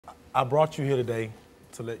I brought you here today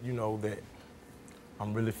to let you know that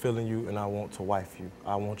I'm really feeling you and I want to wife you.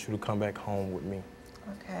 I want you to come back home with me.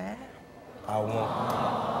 Okay. I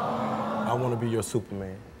want to be your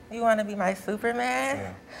Superman. You want to be my Superman?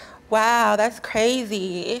 Yeah. Wow, that's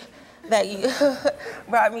crazy that you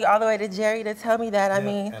brought me all the way to Jerry to tell me that. Yeah, I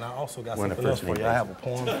mean... And I also got something else for you. I have a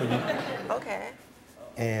poem for you. Okay.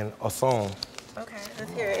 And a song. Okay,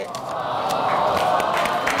 let's hear it.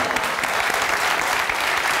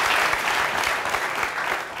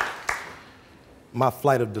 My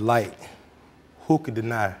flight of delight, who could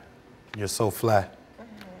deny you're so fly?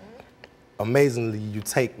 Amazingly, you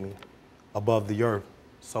take me above the earth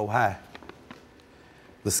so high.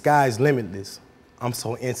 The sky's limitless. I'm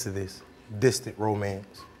so into this distant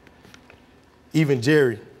romance. Even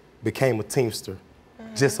Jerry became a teamster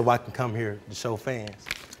just so I can come here to show fans.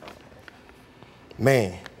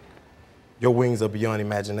 Man, your wings are beyond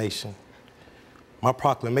imagination. My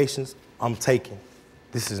proclamations, I'm taking.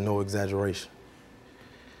 This is no exaggeration.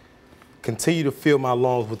 Continue to fill my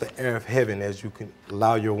lungs with the air of heaven as you can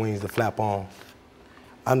allow your wings to flap on.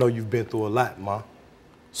 I know you've been through a lot, Ma,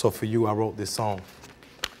 so for you I wrote this song.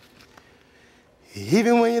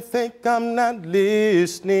 Even when you think I'm not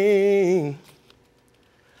listening,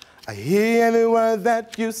 I hear every word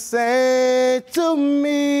that you say to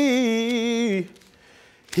me.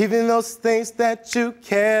 Even those things that you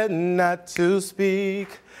care not to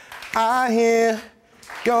speak, I hear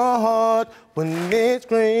your heart when it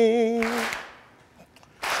screams,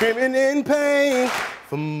 screaming in pain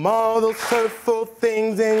from all those hurtful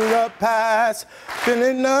things in your past,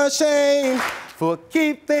 feeling ashamed for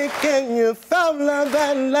keep thinking you found love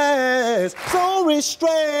that lasts, so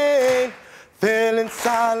restrained, feeling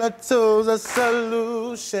solitude's a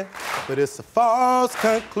solution, but it's a false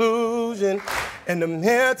conclusion, and I'm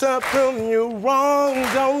here to prove you wrong.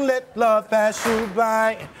 Don't let love pass you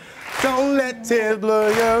by. Don't let tears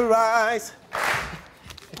blur your eyes.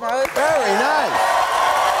 Very nice. Hey,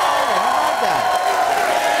 how about that?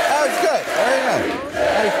 That was good. Very nice.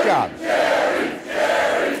 Nice job.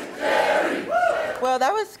 Well,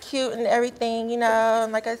 that was cute and everything, you know.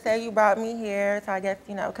 And like I said, you brought me here, so I guess,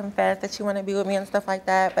 you know, confess that you want to be with me and stuff like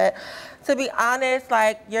that. But to be honest,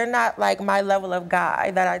 like, you're not like my level of guy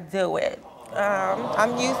that I deal with.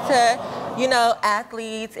 I'm used to, you know,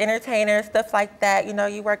 athletes, entertainers, stuff like that. You know,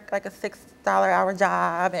 you work like a $6-hour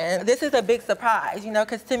job, and this is a big surprise, you know,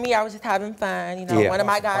 because to me, I was just having fun. You know, one of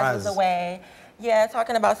my guys was away. Yeah,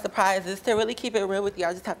 talking about surprises. To really keep it real with you,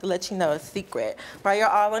 I just have to let you know a secret. While you're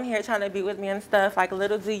all in here trying to be with me and stuff, like,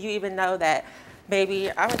 little do you even know that,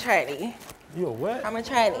 baby, I'm a tranny. You a what? I'm a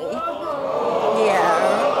tranny.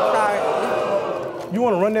 Yeah, sorry. You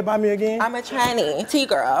want to run that by me again? I'm a tranny,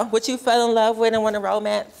 T-girl, which you fell in love with and want to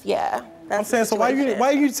romance. Yeah. I'm saying, so why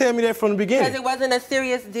you tell me that from the beginning? Because it wasn't a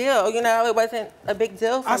serious deal, you know? It wasn't a big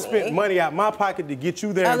deal for me. I spent money out my pocket to get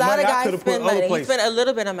you there. A lot of guys spend money. You spent a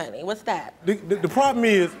little bit of money. What's that? The problem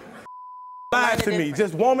is, lying to me,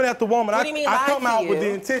 just woman after woman. What do you mean I come out with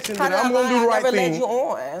the intention that I'm going to do the right thing. I never led you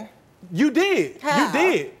on. You did. How? You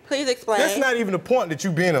did. Please explain. That's not even the point that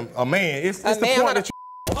you being a man. It's the point that you...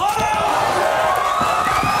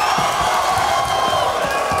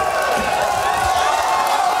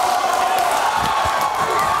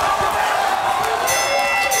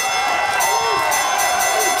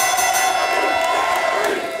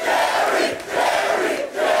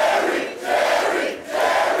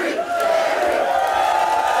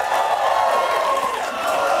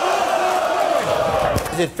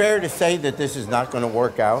 Is it fair to say that this is not going to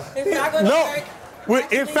work out? It's not going to work.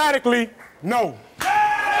 No. Emphatically, no.